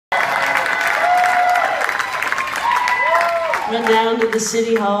Went down to the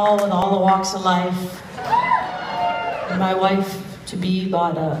city hall with all the walks of life. And my wife-to-be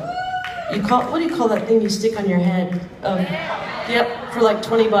bought what do you call that thing you stick on your head? Yep, for like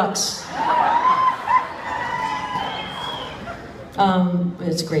 20 bucks.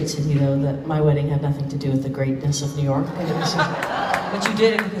 It's a great city though, that my wedding had nothing to do with the greatness of New York. But you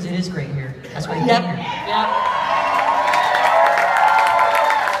did it because it is great here. That's why you Yep. came here. Yep.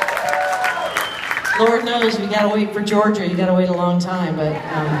 Lord knows we gotta wait for Georgia. You gotta wait a long time, but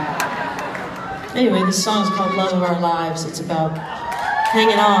anyway, this song is called Love of Our Lives. It's about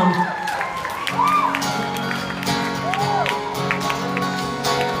hanging on.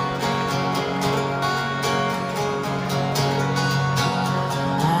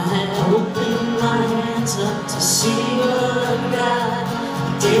 I open my hands up to see what I've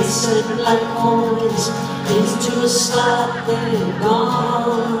got. Days slip like coins into a slot, they're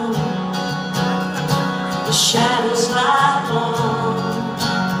gone. The shadows lie long.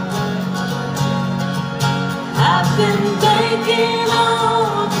 I've been banking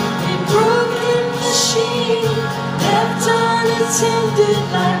on a broken machine, left unattended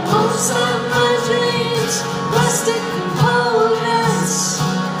like most of my dreams. Rustic components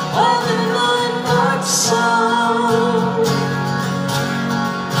of an unmarked song.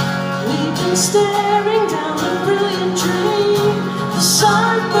 We've been staring down a brilliant dream. The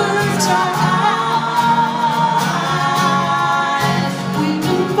sun burns our eyes.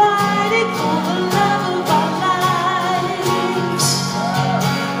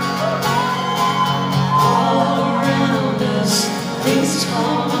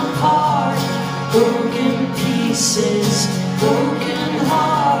 Broken pieces, broken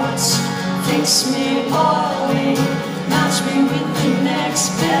hearts. Fix me, oil me, match me with the next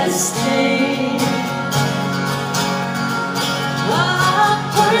best thing.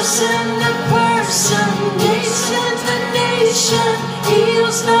 Person to person, nation to nation,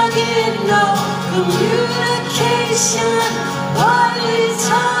 heels nugget, no communication. Bodily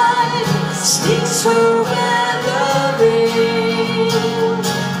time sneaks for weathering.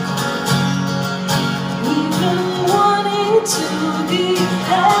 To be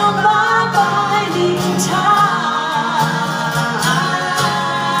held by binding time.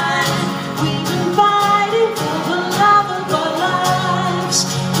 We've been fighting for the love of our lives.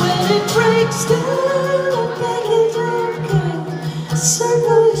 When it breaks down, make it okay.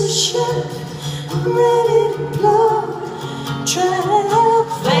 Circle your ship, I'm ready to blow. Try to help,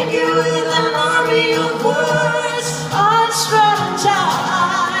 thank you with an army of words. I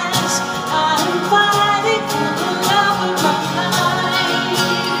strategize, I'm fighting for the love of my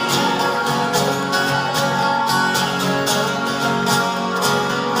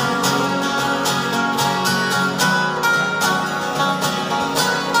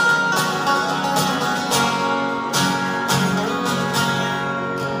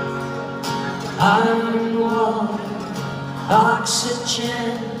iron wall,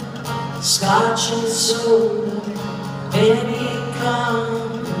 oxygen, scotch and soda, any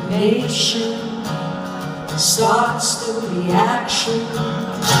combination starts the reaction.